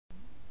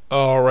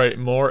Alright,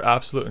 more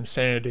absolute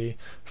insanity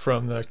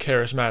from the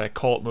charismatic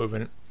cult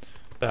movement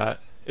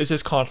that is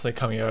just constantly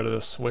coming out of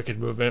this wicked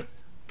movement.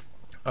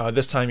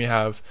 This time you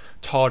have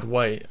Todd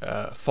White,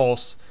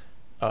 false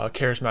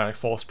charismatic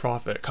false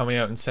prophet, coming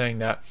out and saying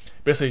that,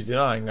 basically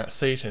denying that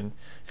Satan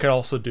can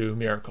also do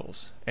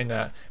miracles, and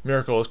that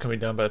miracles can be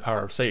done by the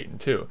power of Satan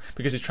too,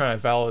 because he's trying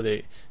to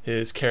validate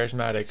his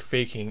charismatic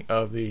faking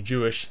of the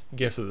Jewish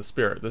gifts of the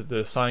Spirit,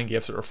 the sign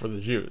gifts that are for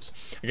the Jews.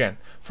 Again,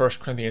 1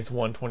 Corinthians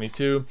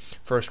 1:22,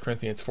 1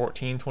 Corinthians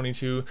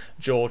 14:22,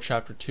 Joel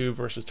chapter 2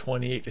 verses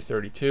 28 to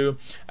 32,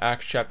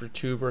 Acts chapter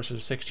 2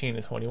 verses 16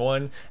 to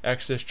 21,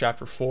 Exodus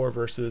chapter 4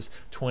 verses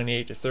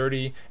 28 to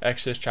 30,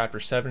 Exodus chapter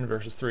 7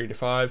 verses 3 to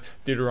 5,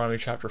 Deuteronomy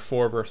chapter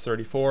 4 verse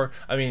 34.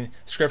 I mean,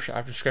 scripture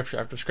after scripture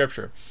after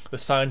scripture. The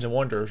signs and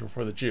wonders were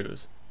for the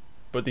Jews,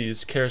 but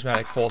these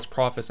charismatic false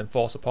prophets and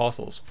false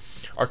apostles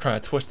are trying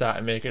to twist that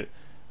and make it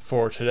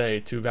for today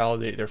to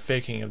validate their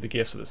faking of the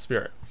gifts of the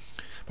Spirit.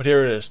 But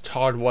here it is.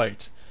 Todd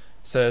White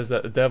says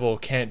that the devil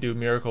can't do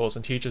miracles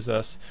and teaches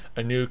us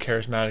a new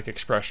charismatic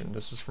expression.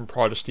 This is from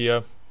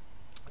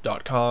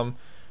Protestia.com.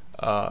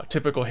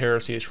 Typical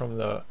heresies from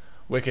the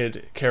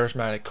wicked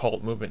charismatic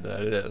cult movement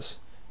that it is.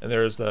 And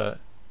there's the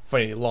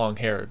funny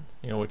long-haired,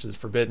 which is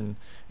forbidden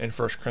in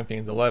 1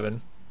 Corinthians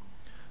 11.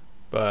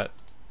 But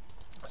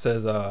it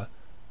says, a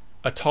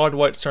Todd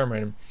White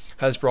sermon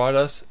has brought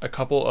us a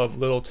couple of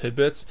little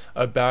tidbits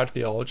of bad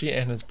theology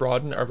and has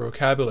broadened our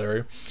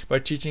vocabulary by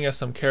teaching us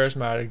some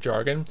charismatic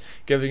jargon,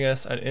 giving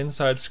us an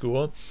inside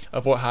school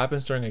of what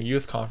happens during a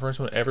youth conference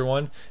when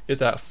everyone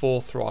is at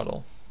full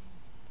throttle.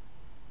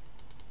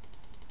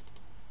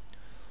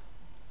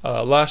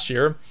 Last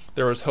year,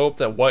 there was hope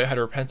that White had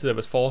repented of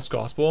his false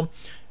gospel,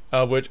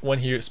 which when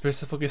he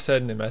specifically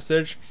said in the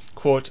message,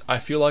 quote, "I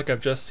feel like I've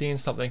just seen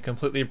something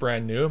completely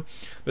brand new.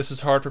 This is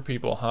hard for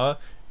people, huh?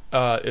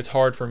 It's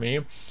hard for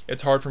me.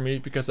 It's hard for me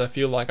because I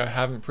feel like I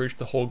haven't preached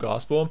the whole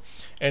gospel,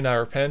 and I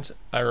repent.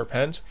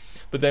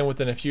 But then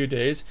within a few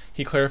days,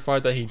 he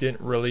clarified that he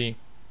didn't really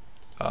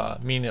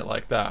mean it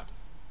like that.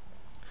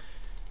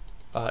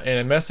 In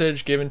a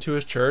message given to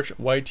his church,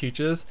 White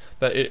teaches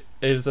that it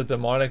is a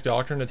demonic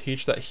doctrine to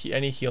teach that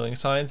any healing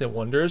signs and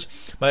wonders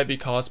might be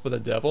caused by the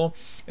devil,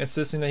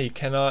 insisting that he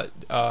cannot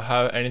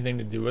have anything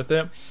to do with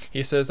it.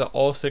 He says that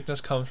all sickness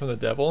comes from the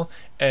devil,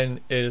 and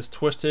it is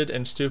twisted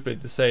and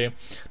stupid to say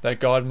that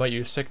God might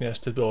use sickness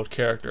to build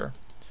character.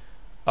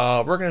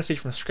 We're going to see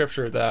from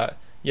Scripture that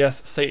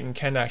yes, Satan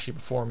can actually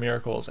perform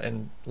miracles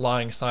and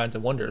lying signs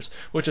and wonders,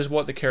 which is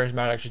what the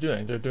charismatics are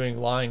doing. They're doing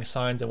lying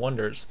signs and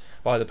wonders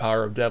by the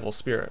power of devil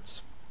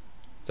spirits.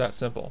 It's that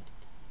simple.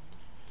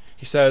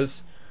 He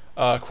says,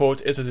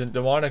 quote, "It's a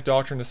demonic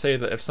doctrine to say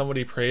that if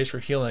somebody prays for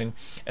healing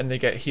and they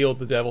get healed,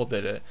 the devil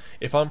did it.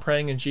 If I'm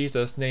praying in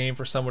Jesus' name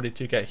for somebody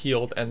to get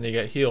healed and they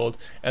get healed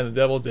and the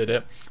devil did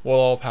it, we'll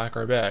all pack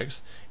our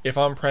bags. If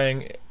I'm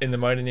praying in the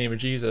mighty name of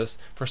Jesus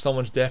for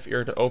someone's deaf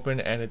ear to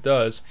open and it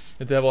does,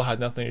 the devil had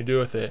nothing to do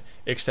with it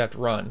except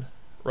run.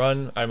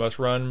 Run, I must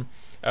run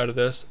out of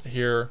this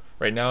here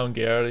right now and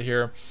get out of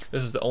here.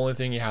 This is the only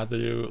thing you have to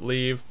do.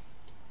 Leave."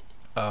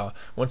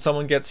 When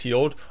someone gets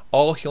healed,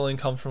 all healing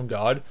comes from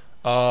God.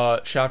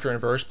 Chapter and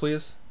verse,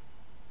 please.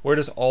 Where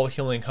does all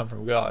healing come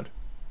from God?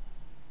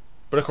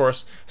 But of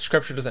course,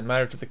 Scripture doesn't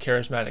matter to the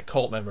charismatic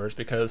cult members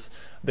because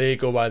they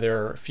go by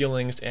their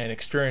feelings and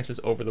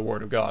experiences over the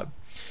Word of God.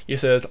 He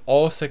says,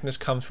 all sickness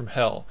comes from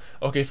hell.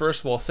 Okay,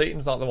 first of all,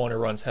 Satan's not the one who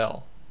runs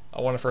hell.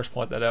 I want to first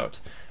point that out.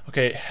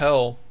 Okay,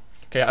 hell,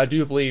 I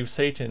do believe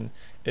Satan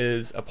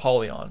is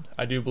Apollyon.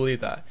 I do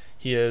believe that.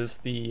 He is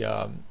the,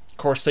 of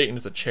course, Satan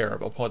is a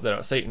cherub. I'll point that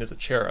out. Satan is a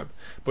cherub,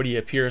 but he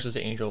appears as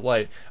an angel of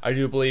light. I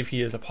do believe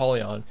he is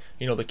Apollyon,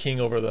 the king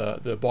over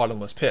the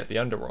bottomless pit, the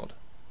underworld,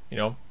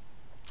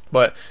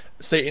 But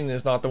Satan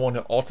is not the one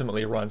who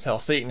ultimately runs hell.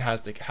 Satan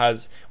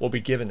will be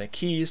given the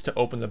keys to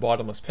open the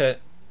bottomless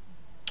pit.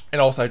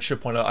 And also, I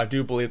should point out, I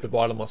do believe the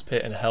bottomless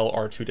pit and hell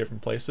are two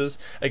different places.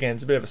 Again,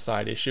 it's a bit of a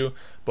side issue,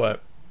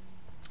 but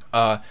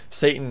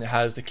Satan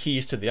has the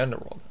keys to the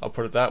underworld. I'll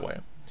put it that way.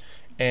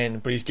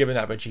 But he's given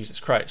that by Jesus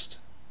Christ.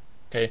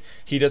 Okay,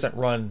 he doesn't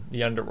run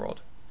the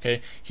underworld.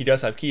 Okay, he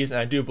does have keys, and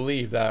I do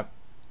believe that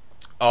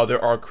there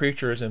are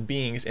creatures and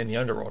beings in the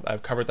underworld.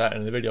 I've covered that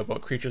in the video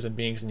about creatures and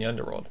beings in the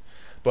underworld.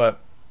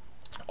 But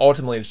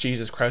ultimately, it's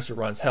Jesus Christ who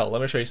runs hell.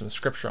 Let me show you some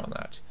scripture on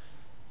that.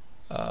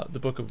 The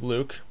book of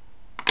Luke,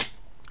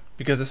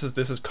 because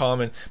this is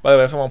common. By the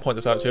way, if I want to point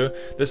this out too,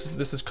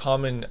 this is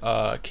common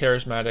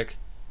charismatic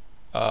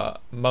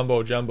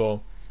mumbo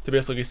jumbo to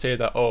basically say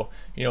that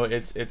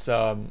it's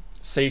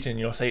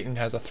Satan. Satan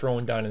has a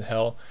throne down in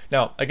hell.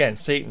 Now, again,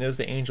 Satan is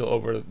the angel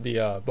over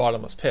the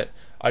bottomless pit.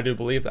 I do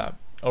believe that,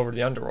 over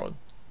the underworld.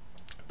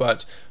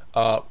 But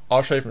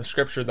I'll show you from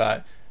Scripture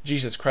that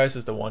Jesus Christ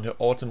is the one who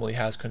ultimately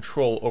has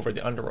control over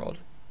the underworld,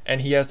 and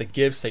he has to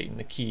give Satan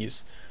the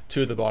keys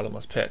to the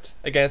bottomless pit.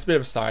 Again, it's a bit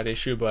of a side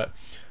issue, but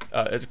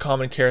it's a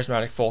common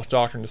charismatic false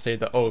doctrine to say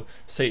that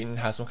Satan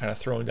has some kind of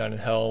throne down in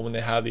hell. When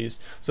they have these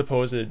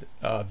supposed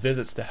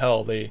visits to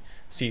hell, they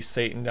see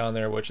Satan down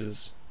there, which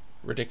is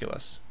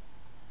ridiculous.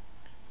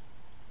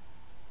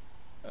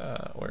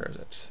 is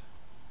it?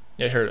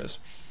 Yeah, here it is.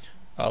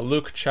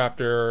 Luke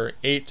chapter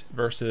 8,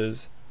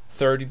 verses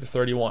 30 to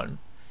 31.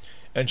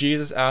 And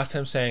Jesus asked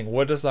him, saying,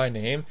 What is thy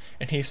name?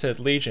 And he said,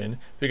 Legion,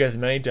 because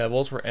many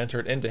devils were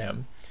entered into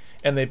him.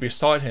 And they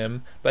besought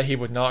him that he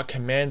would not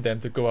command them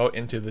to go out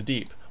into the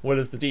deep. What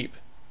is the deep?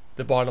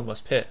 The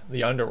bottomless pit,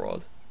 the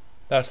underworld.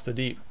 That's the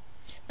deep.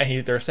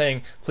 And they're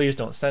saying, please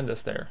don't send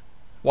us there.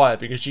 Why?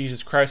 Because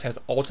Jesus Christ has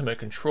ultimate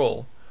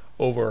control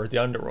over the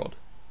underworld.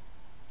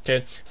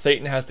 Okay,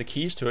 Satan has the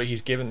keys to it.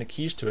 He's given the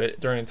keys to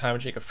it during the time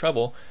of Jacob's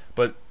trouble,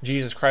 but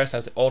Jesus Christ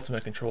has the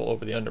ultimate control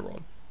over the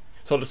underworld.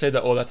 So to say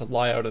that, oh, that's a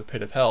lie out of the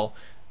pit of hell,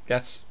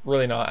 that's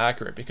really not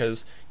accurate,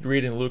 because you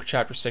read in Luke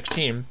chapter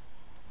 16,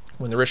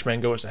 when the rich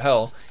man goes to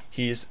hell,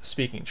 he's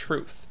speaking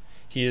truth.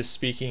 He is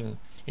speaking,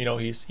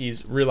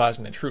 he's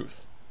realizing the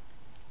truth.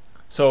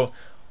 So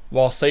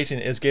while Satan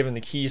is given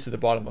the keys to the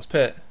bottomless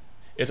pit,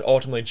 it's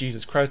ultimately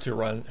Jesus Christ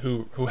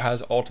who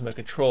has ultimate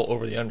control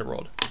over the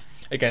underworld.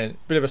 Again,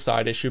 bit of a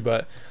side issue,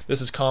 but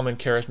this is common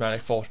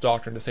charismatic false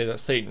doctrine to say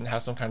that Satan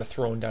has some kind of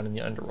throne down in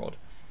the underworld.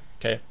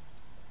 Okay,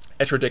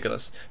 it's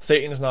ridiculous.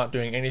 Satan is not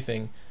doing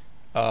anything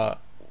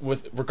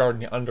regarding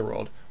the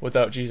underworld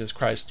without Jesus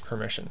Christ's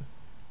permission.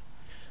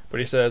 But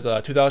he says,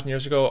 2,000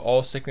 years ago,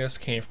 all sickness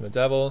came from the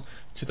devil.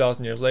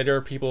 2,000 years later,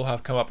 people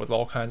have come up with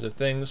all kinds of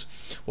things.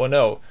 Well,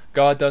 no,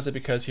 God does it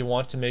because he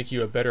wants to make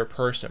you a better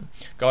person.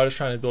 God is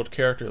trying to build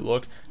character.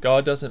 Look,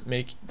 God doesn't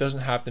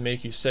have to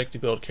make you sick to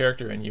build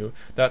character in you.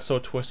 That's so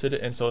twisted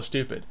and so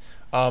stupid.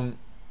 God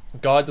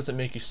doesn't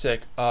make you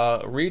sick.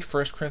 Read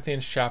 1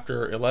 Corinthians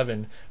chapter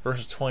 11,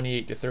 verses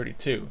 28 to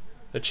 32,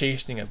 the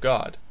chastening of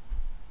God.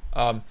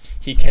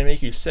 He can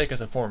make you sick as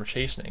a form of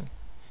chastening.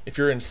 If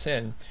you're in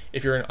sin,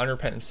 if you're in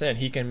unrepentant sin,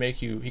 he can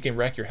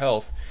wreck your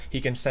health. He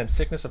can send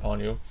sickness upon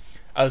you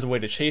as a way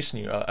to chasten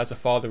you, as a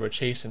father would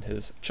chasten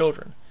his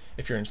children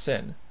if you're in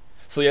sin.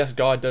 So yes,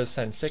 God does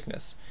send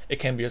sickness. It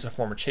can be as a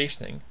form of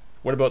chastening.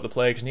 What about the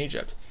plagues in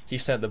Egypt? He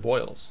sent the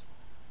boils.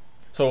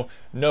 So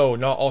no,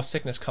 not all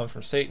sickness comes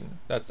from Satan.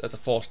 That's a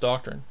false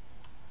doctrine.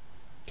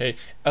 Okay,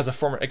 as a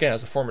form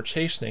of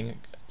chastening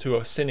to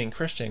a sinning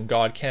Christian,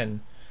 God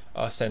can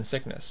send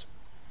sickness.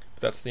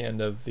 But that's the end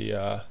of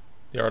the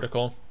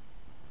article.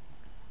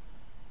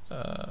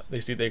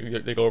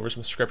 They go over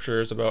some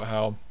scriptures about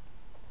how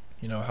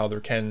there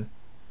can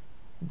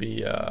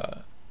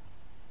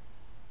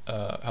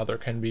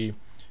be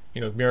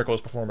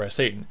miracles performed by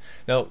Satan.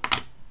 Now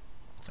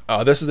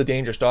this is a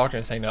dangerous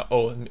doctrine, saying that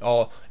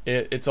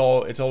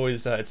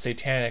it's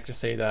satanic to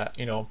say that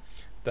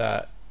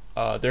that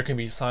there can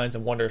be signs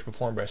and wonders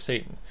performed by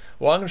Satan.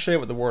 Well, I'm going to show you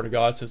what the Word of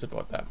God says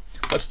about that.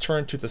 Let's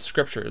turn to the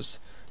scriptures.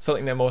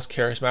 Something that most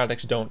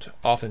charismatics don't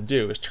often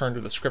do is turn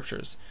to the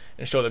scriptures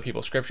and show the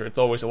people scripture. It's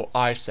always, well,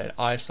 I said,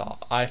 I saw,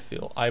 I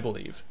feel, I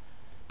believe.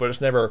 But it's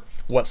never,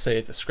 what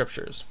say the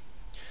scriptures.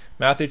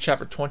 Matthew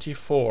chapter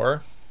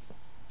 24,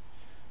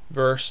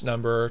 verse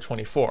number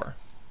 24.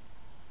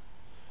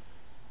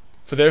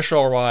 For there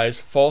shall arise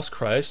false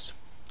Christs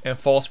and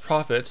false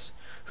prophets,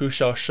 who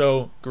shall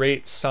show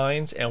great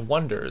signs and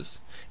wonders,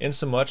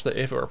 insomuch that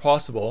if it were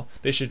possible,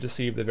 they should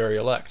deceive the very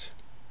elect.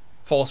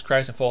 False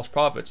Christs and false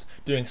prophets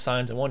doing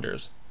signs and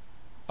wonders.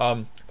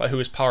 By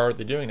whose power are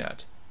they doing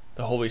that?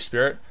 The Holy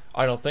Spirit?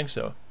 I don't think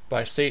so.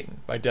 By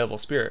Satan, by devil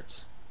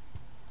spirits.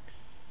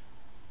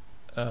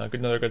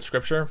 Another good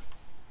scripture.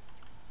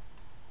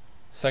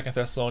 2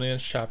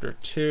 Thessalonians chapter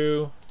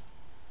 2.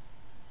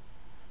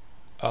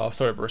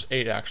 Verse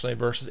 8 actually,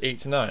 verses 8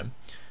 to 9.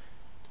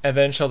 And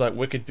then shall that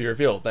wicked be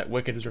revealed. That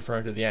wicked is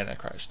referring to the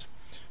Antichrist,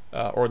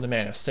 or the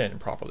man of sin,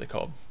 properly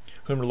called,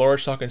 whom the Lord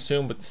shall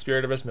consume with the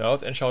spirit of his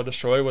mouth, and shall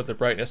destroy with the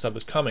brightness of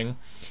his coming,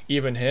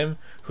 even him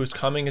whose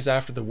coming is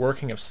after the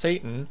working of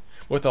Satan,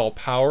 with all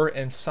power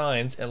and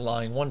signs and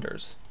lying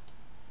wonders.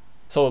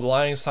 So the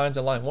lying signs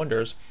and lying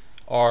wonders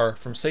are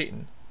from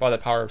Satan, by the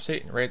power of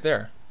Satan, right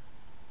there.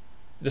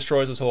 It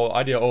destroys this whole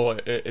idea,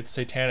 it's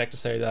satanic to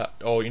say that,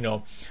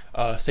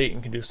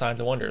 Satan can do signs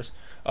and wonders.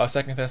 2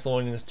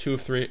 Thessalonians 2,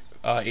 3,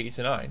 8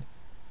 to 9,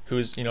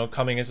 whose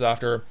coming is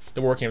after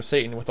the working of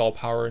Satan with all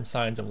power and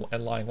signs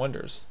and lying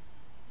wonders.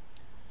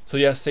 So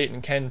yes,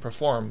 Satan can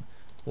perform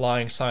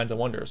lying signs and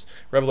wonders.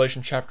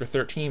 Revelation chapter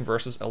 13,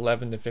 verses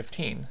 11 to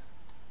 15.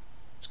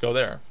 Let's go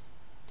there.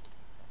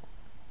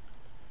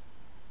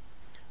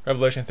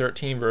 Revelation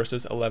 13,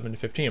 verses 11 to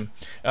 15. And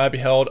I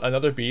beheld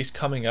another beast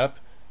coming up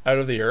out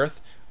of the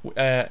earth,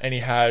 and he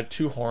had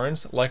 2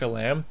 horns like a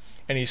lamb,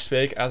 and he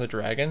spake as a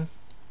dragon,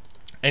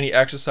 and he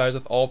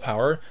exerciseth all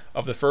power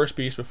of the first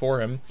beast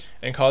before him,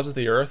 and causeth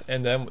the earth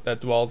and them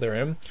that dwell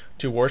therein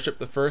to worship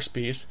the first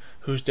beast,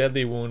 whose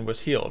deadly wound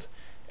was healed.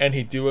 And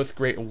he doeth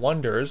great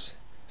wonders,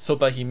 so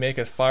that he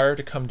maketh fire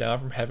to come down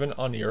from heaven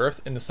on the earth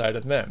in the sight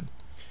of men,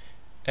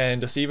 and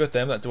deceiveth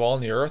them that dwell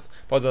on the earth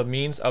by the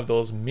means of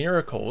those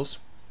miracles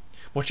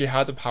which he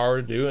had the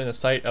power to do in the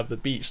sight of the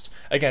beast.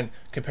 Again,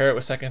 compare it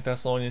with 2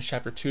 Thessalonians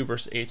chapter 2,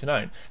 verses 8 to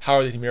 9. How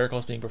are these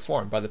miracles being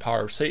performed? By the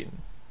power of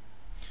Satan.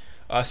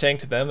 Saying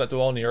to them that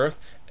dwell on the earth,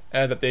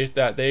 that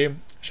they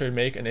should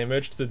make an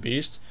image to the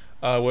beast,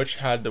 which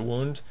had the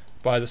wound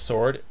by the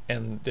sword,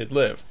 and did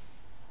live.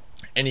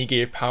 And he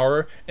gave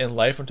power and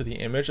life unto the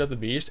image of the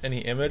beast, and the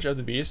image of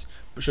the beast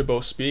should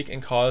both speak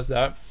and cause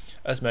that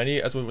as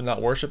many as would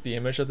not worship the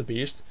image of the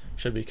beast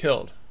should be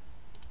killed.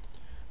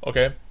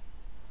 Okay?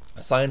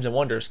 Signs and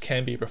wonders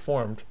can be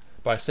performed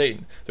by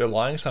Satan. They're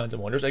lying signs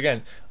and wonders.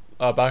 Again,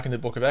 back in the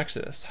book of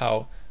Exodus,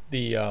 how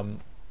the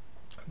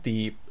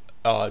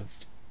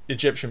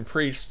Egyptian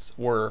priests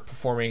were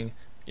performing,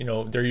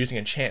 they're using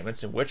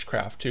enchantments and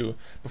witchcraft to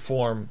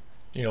perform,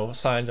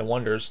 signs and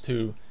wonders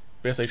to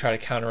basically try to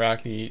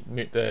counteract the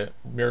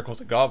miracles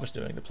that God was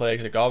doing, the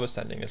plagues that God was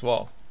sending as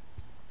well.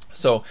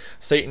 So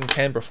Satan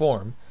can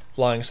perform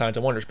lying signs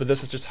and wonders, but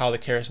this is just how the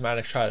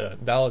charismatics try to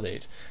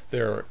validate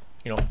their,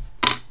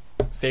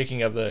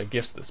 faking of the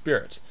gifts of the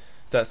Spirit.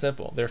 It's that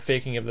simple. They're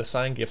faking of the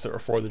sign gifts that were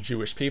for the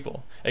Jewish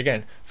people.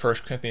 Again, 1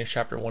 Corinthians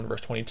chapter 1 verse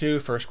 22,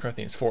 1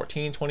 Corinthians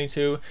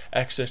 14:22,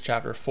 Exodus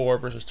chapter 4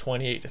 verses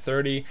 28 to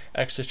 30,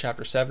 Exodus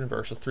chapter 7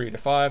 verses 3 to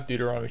 5,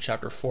 Deuteronomy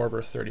chapter 4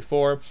 verse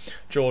 34,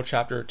 Joel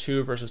chapter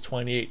 2 verses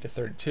 28 to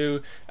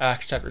 32,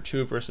 Acts chapter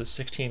 2 verses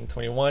 16 to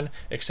 21,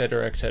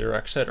 etc., etc.,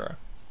 etc.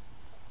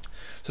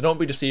 So don't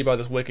be deceived by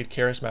this wicked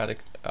charismatic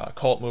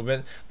cult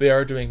movement. They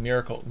are doing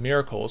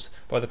miracles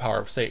by the power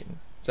of Satan.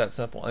 It's that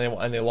simple.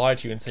 And they lie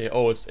to you and say,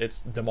 oh,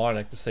 it's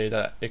demonic to say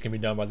that it can be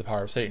done by the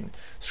power of Satan.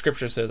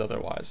 Scripture says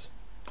otherwise.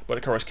 But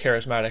of course,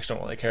 charismatics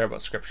don't really care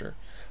about Scripture.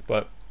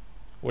 But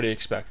what do you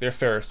expect? They're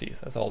Pharisees.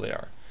 That's all they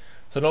are.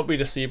 So don't be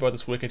deceived by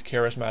this wicked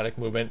charismatic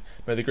movement.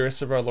 May the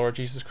grace of our Lord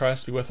Jesus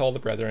Christ be with all the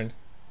brethren.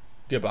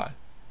 Goodbye.